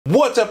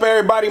What's up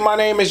everybody, my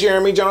name is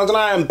Jeremy Jones and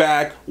I am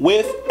back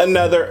with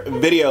another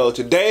video.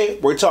 Today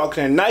we're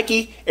talking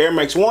Nike Air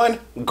Max 1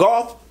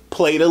 Golf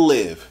Play to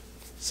Live.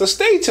 So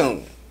stay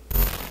tuned.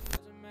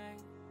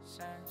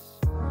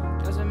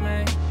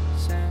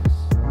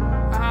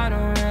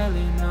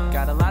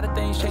 Got a lot of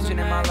things changing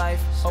in my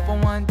life.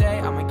 Hoping one day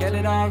I'ma get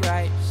it all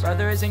right.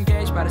 Brother is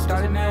engaged, about to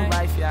start a new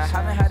life. Yeah, I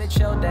haven't had a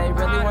chill day.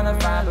 Really wanna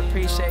vibe,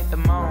 appreciate the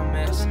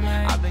moments.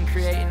 I've been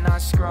creating, not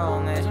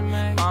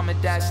scrolling. Mom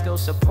and dad still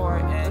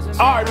supporting.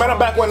 Alright man, I'm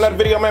back with another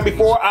video, man.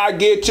 Before I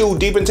get too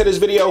deep into this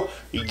video,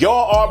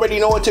 y'all already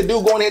know what to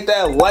do. Go and hit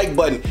that like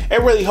button.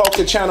 It really helps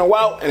the channel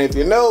out. And if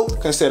you're new,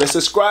 consider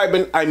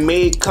subscribing. I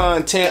made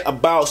content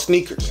about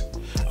sneakers.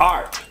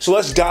 Alright, so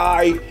let's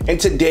dive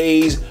into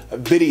today's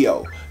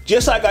video.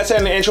 Just like I said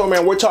in the intro,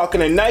 man, we're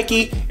talking a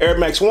Nike Air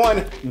Max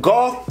 1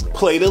 Golf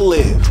Play to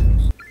Live.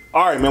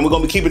 All right, man, we're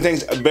gonna be keeping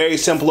things very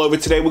simple over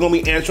today. We're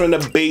gonna be answering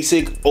the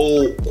basic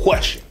old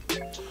question.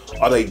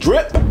 Are they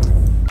drip,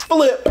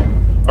 flip,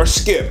 or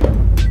skip?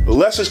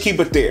 Let's just keep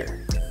it there.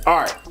 All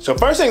right, so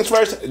first things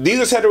first, these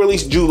are set to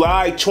release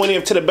July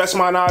 20th to the best of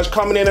my knowledge,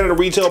 coming in at a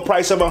retail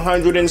price of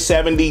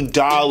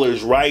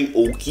 $170, right?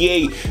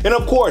 Okay, and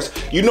of course,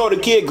 you know the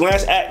kid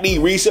glanced at the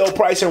resale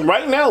price and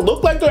right now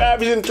look like they're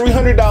averaging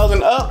 $300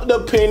 and up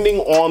depending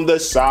on the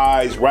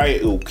size, right?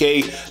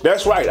 Okay,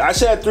 that's right, I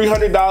said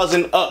 $300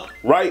 and up,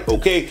 right?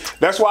 Okay,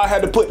 that's why I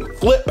had to put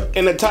flip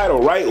in the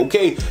title, right?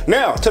 Okay,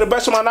 now, to the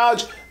best of my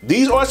knowledge,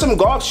 these are some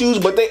golf shoes,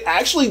 but they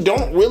actually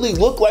don't really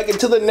look like it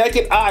to the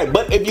naked eye.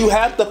 But if you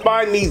have to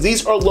find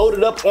these are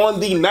loaded up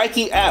on the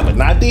Nike app,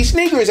 not the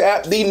sneakers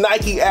app, the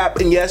Nike app.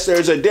 And yes,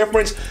 there's a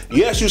difference.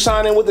 Yes, you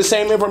sign in with the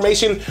same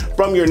information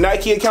from your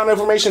Nike account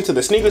information to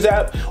the sneakers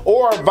app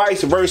or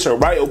vice versa,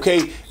 right?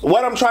 Okay,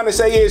 what I'm trying to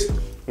say is,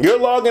 your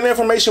login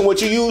information,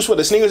 what you use for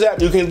the sneakers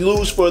app, you can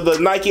use for the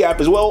Nike app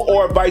as well,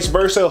 or vice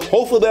versa.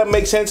 Hopefully that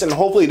makes sense and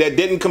hopefully that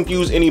didn't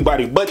confuse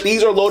anybody. But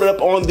these are loaded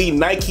up on the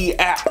Nike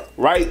app,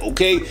 right?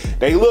 Okay,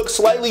 they look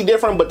slightly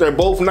different, but they're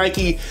both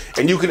Nike,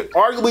 and you can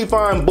arguably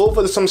find both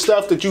of some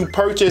stuff that you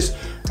purchase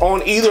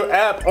on either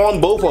app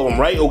on both of them,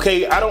 right?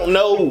 Okay, I don't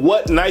know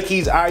what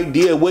Nike's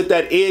idea with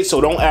that is,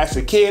 so don't ask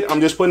the kid. I'm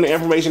just putting the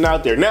information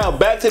out there. Now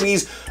back to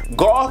these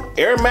Golf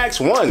Air Max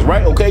 1s,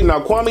 right? Okay,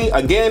 now Kwame,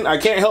 again, I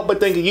can't help but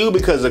think of you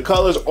because the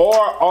colors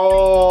are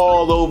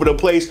all over the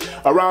place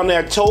around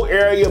that toe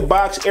area,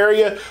 box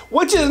area,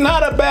 which is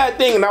not a bad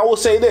thing. And I will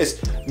say this,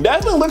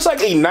 definitely looks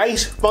like a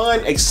nice,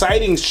 fun,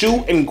 exciting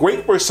shoe and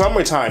great for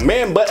summertime,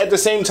 man. But at the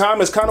same time,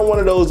 it's kind of one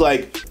of those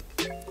like,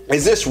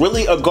 is this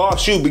really a golf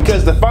shoe?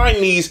 Because to find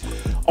these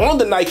on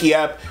the Nike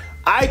app,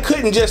 I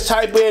couldn't just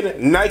type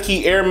in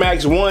Nike Air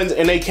Max 1s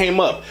and they came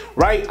up,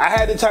 right? I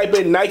had to type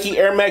in Nike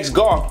Air Max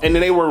Golf and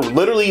then they were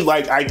literally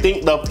like, I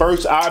think the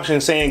first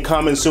option saying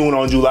coming soon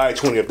on July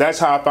 20th. That's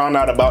how I found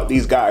out about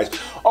these guys.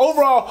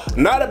 Overall,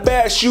 not a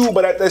bad shoe,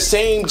 but at the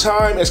same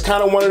time, it's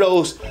kind of one of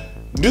those,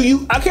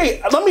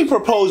 okay, let me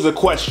propose a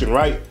question,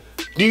 right?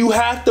 Do you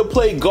have to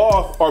play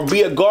golf or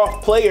be a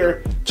golf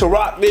player to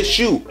rock this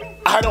shoe?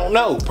 I don't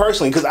know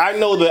personally, because I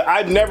know that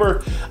I'm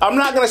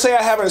not gonna say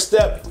I haven't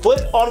stepped foot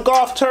on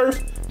golf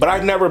turf, but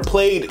I've never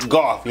played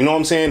golf, you know what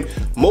I'm saying?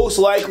 Most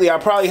likely I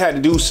probably had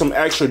to do some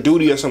extra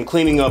duty or some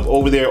cleaning up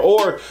over there,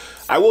 or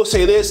I will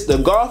say this, the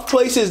golf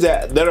places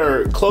that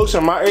are close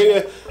in my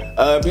area,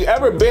 if you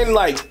ever been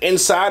like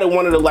inside of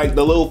one of the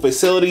the little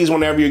facilities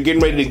whenever you're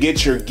getting ready to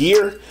get your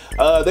gear,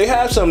 they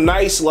have some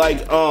nice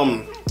like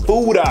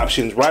food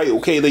options, right?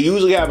 Okay, they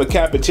usually have a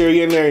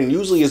cafeteria in there and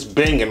usually it's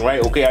banging,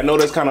 right? Okay, I know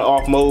that's kind of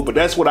off mode, but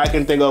that's what I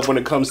can think of when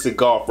it comes to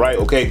golf, right?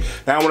 Okay,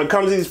 now when it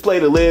comes to these play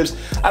to lives,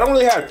 I don't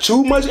really have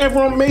too much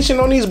information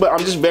on these, but I'm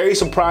just very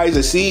surprised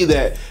to see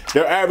that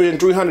they're averaging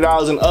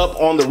 $300 and up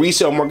on the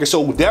resale market.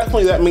 So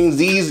definitely that means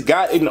these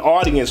got an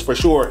audience for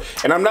sure.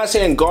 And I'm not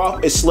saying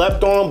golf is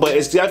slept on, but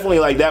it's definitely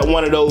like that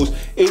one of those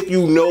if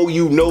you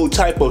know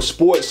type of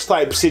sports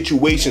type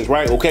situations,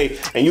 right? Okay,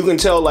 and you can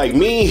tell like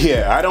me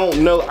here, I don't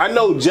know, I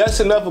know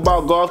just enough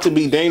about golf to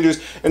be dangerous,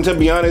 and to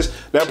be honest,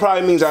 that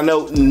probably means I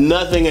know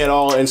nothing at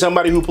all. And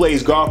somebody who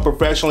plays golf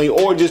professionally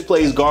or just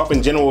plays golf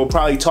in general will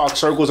probably talk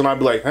circles and I'd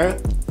be like, huh?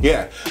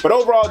 Yeah, but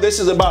overall this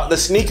is about the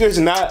sneakers,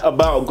 not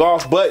about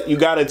golf, but you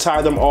got to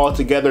tie them all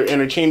together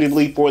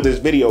interchangeably for this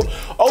video.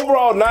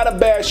 Overall, not a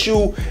bad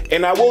shoe,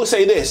 and I will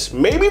say this,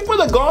 maybe for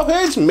the golf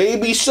heads,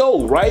 maybe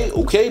so, right?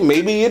 Okay,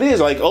 maybe it is.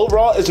 Like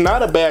overall, it's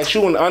not a bad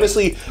shoe, and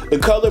honestly, the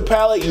color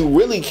palette, you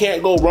really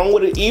can't go wrong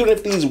with it, even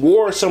if these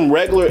wore some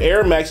regular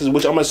Air Maxes,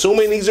 which I'm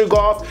assuming these are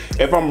golf.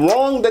 If I'm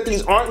wrong that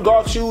these aren't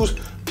golf shoes,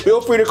 feel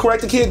free to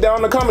correct the kid down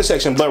in the comment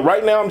section. But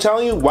right now I'm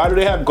telling you, why do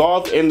they have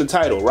golf in the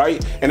title,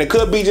 right? And it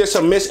could be just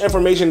some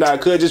misinformation that I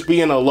could just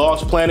be in a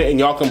lost planet and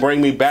y'all can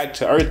bring me back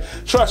to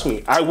earth. Trust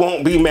me, I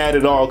won't be mad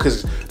at all,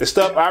 because the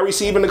stuff I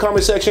receive in the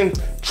comment section,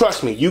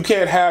 trust me, you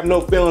can't have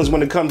no feelings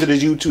when it comes to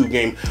this YouTube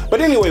game.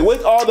 But anyway,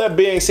 with all that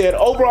being said,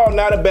 overall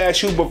not a bad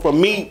shoe, but for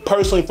me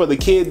personally, for the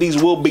kid,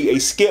 these will be a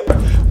skip.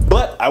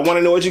 But I want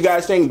to know what you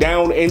guys think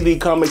down in the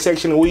comment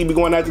section. We'll be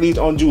going after these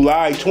on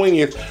July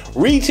 20th,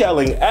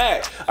 retailing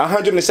at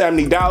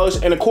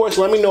 $170. And of course,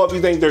 let me know if you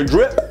think they're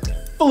drip,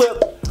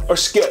 flip, or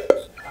skip.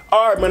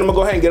 Alright, man, I'm gonna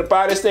go ahead and get up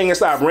out of this thing and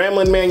stop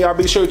rambling, man. Y'all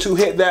be sure to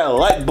hit that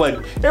like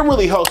button. It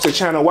really helps the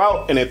channel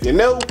out. And if you're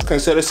new,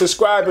 consider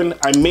subscribing.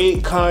 I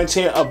make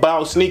content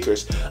about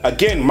sneakers.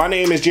 Again, my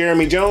name is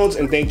Jeremy Jones,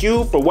 and thank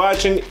you for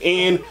watching,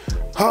 and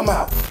I'm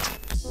out.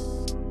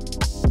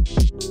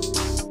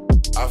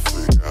 I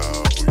figure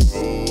out we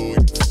go,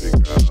 you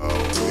figure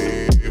out me.